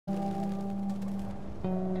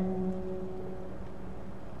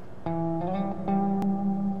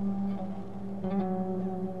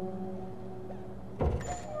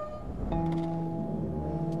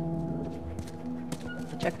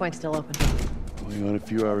checkpoint's still open. Only got a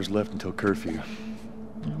few hours left until curfew.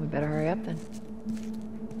 Well, we better hurry up then.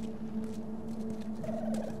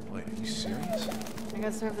 Wait, are you serious? I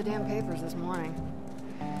got served the damn papers this morning.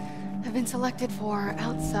 I've been selected for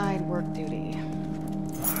outside work duty.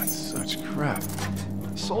 Oh, that's such crap.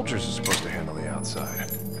 Soldiers are supposed to handle the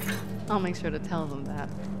outside. I'll make sure to tell them that.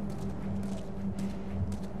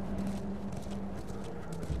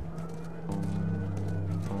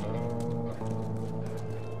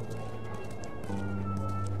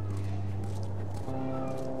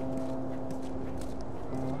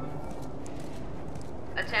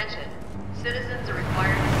 Attention. Citizens are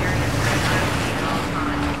required to carry a certified at all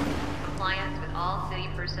times. Compliance with all city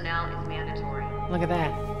personnel is mandatory. Look at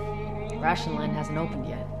that. Ration line hasn't opened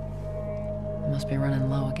yet. It must be running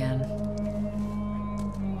low again.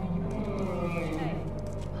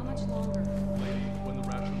 How much longer? When the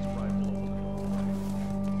rations arrive, we'll open the door.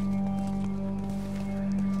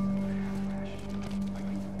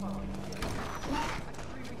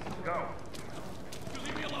 Go. You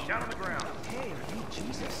leave me alone. Down on the ground. Hey,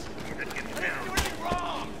 Jesus. Just get I didn't down. do anything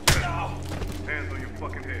wrong. No. Hands on your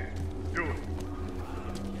fucking head. Do it.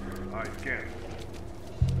 All right, scan it.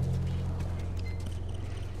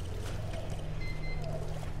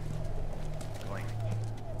 Clean.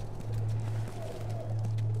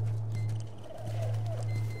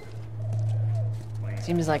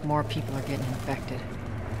 Seems like more people are getting infected.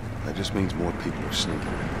 That just means more people are sneaking in.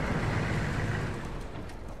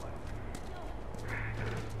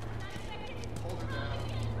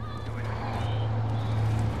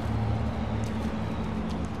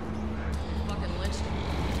 Fucking lynched him.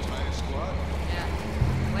 Yeah.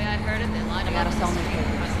 The way I heard it, they lined I him up. gotta sell new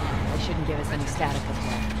papers. They shouldn't give us any static up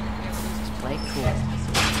there. Just play it cool.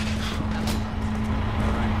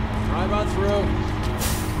 Drive on through.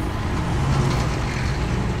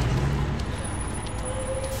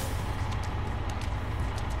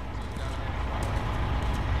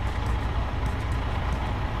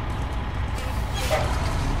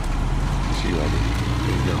 See you later.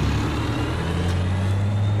 Here you go.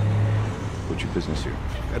 What's your business here?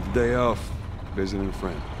 Got the day off. Visiting a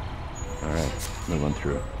friend. All right, move on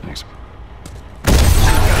through. Thanks. Get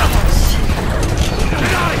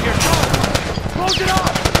out of here, go! Close it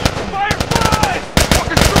off! Fireflies!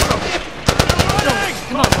 Fucking shoot them! Running!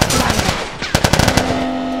 Come on, get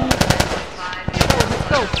out of here. Let's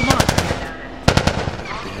go, come on.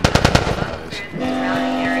 Clear the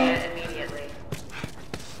surrounding area immediately.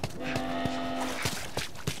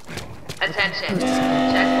 Attention.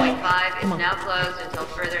 Checkpoint 5 is now closed until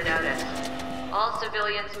further notice. All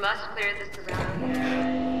civilians must clear the surrounding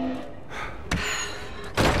area.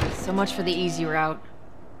 So much for the easy route.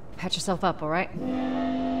 Patch yourself up, all right?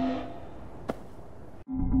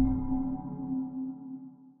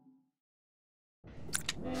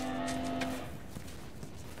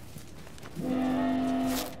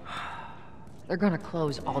 They're gonna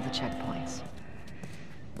close all the checkpoints.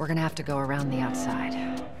 We're gonna have to go around the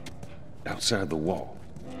outside. Outside the wall.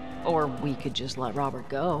 Or we could just let Robert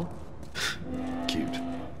go. Cute.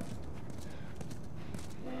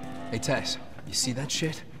 Hey, Tess, you see that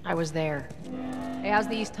shit? I was there. Hey, how's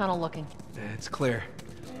the east tunnel looking? It's clear.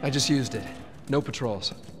 I just used it. No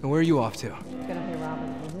patrols. And where are you off to? Gonna pay Robert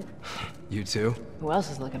a visit. You too? Who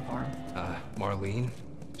else is looking for him? Marlene?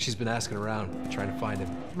 She's been asking around, trying to find him.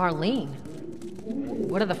 Marlene?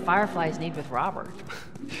 What do the Fireflies need with Robert?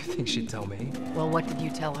 You think she'd tell me? Well, what did you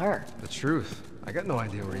tell her? The truth. I got no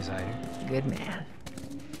idea where he's hiding. Good man.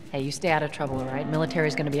 Hey, you stay out of trouble, all right?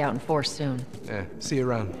 Military's gonna be out in force soon. Yeah, see you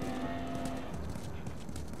around.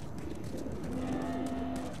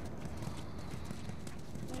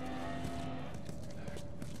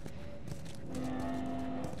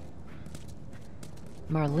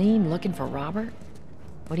 Marlene looking for Robert?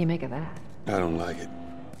 What do you make of that? I don't like it.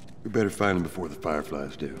 We better find him before the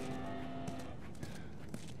Fireflies do.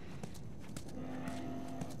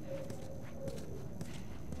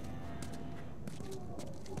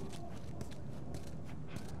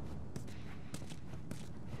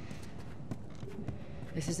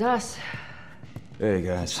 This is us. Hey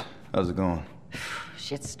guys, how's it going?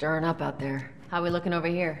 Shit's stirring up out there. How we looking over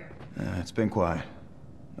here? It's been quiet.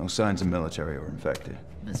 No signs of military or infected.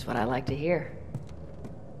 That's what I like to hear.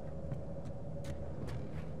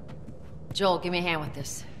 Joel, give me a hand with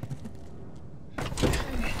this.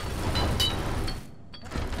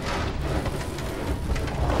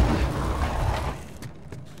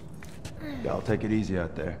 Y'all take it easy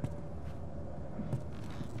out there.